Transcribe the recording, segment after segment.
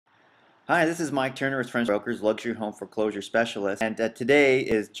Hi, this is Mike Turner with French Brokers, Luxury Home Foreclosure Specialist. And today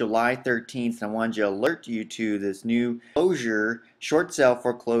is July 13th, and I wanted to alert you to this new foreclosure, short sale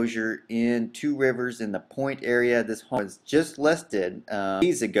foreclosure in Two Rivers in the Pointe area. This home was just listed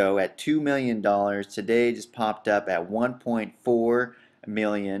days ago at $2 million. Today just popped up at $1.4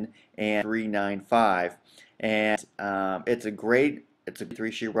 million and $395. And it's a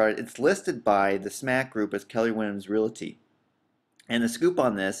three-sheet ride. It's listed by the SMAC group as Keller Williams Realty. And the scoop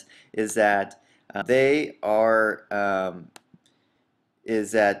on this is that they are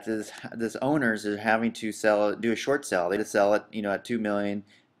is that this owners are having to do a short sell. They just sell it, at $2 million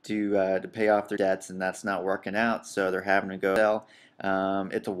to pay off their debts, and that's not working out. So they're having to go sell.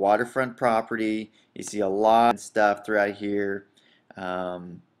 It's a waterfront property. You see a lot of stuff throughout here.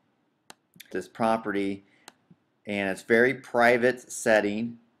 This property, and it's very private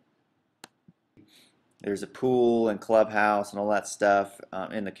setting. There's a pool and clubhouse and all that stuff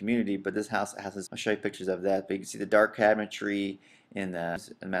in the community, but this house has, I'll show you pictures of that, but you can see the dark cabinetry in the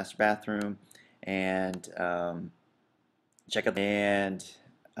master bathroom, and check out, and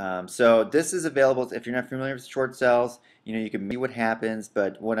so this is available. If you're not familiar with short sales, you can see what happens,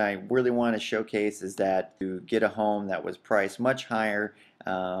 but what I really want to showcase is that to get a home that was priced much higher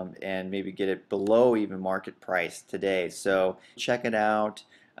and maybe get it below even market price today. So check it out.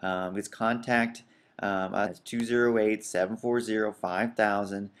 Let's contact it's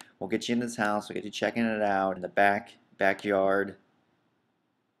 208-740-5000. We'll get you in this house. We'll get you checking it out in the backyard.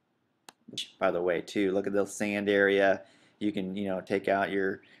 Which, by the way, too, look at the sand area. You can, take out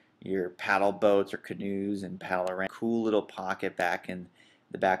your paddle boats or canoes and paddle around. Cool little pocket back in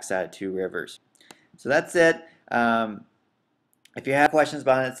the backside of Two Rivers. So that's it. If you have questions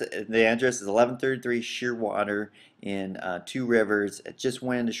about it, the address is 1133 Shearwater in Two Rivers. It just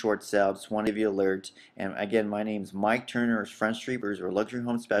went into short sale. Just want to give you an alert. And again, my name is Mike Turner, Front Street Brokers, or Luxury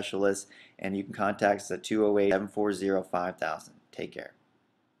Home Specialist, and you can contact us at 208-740-5000. Take care.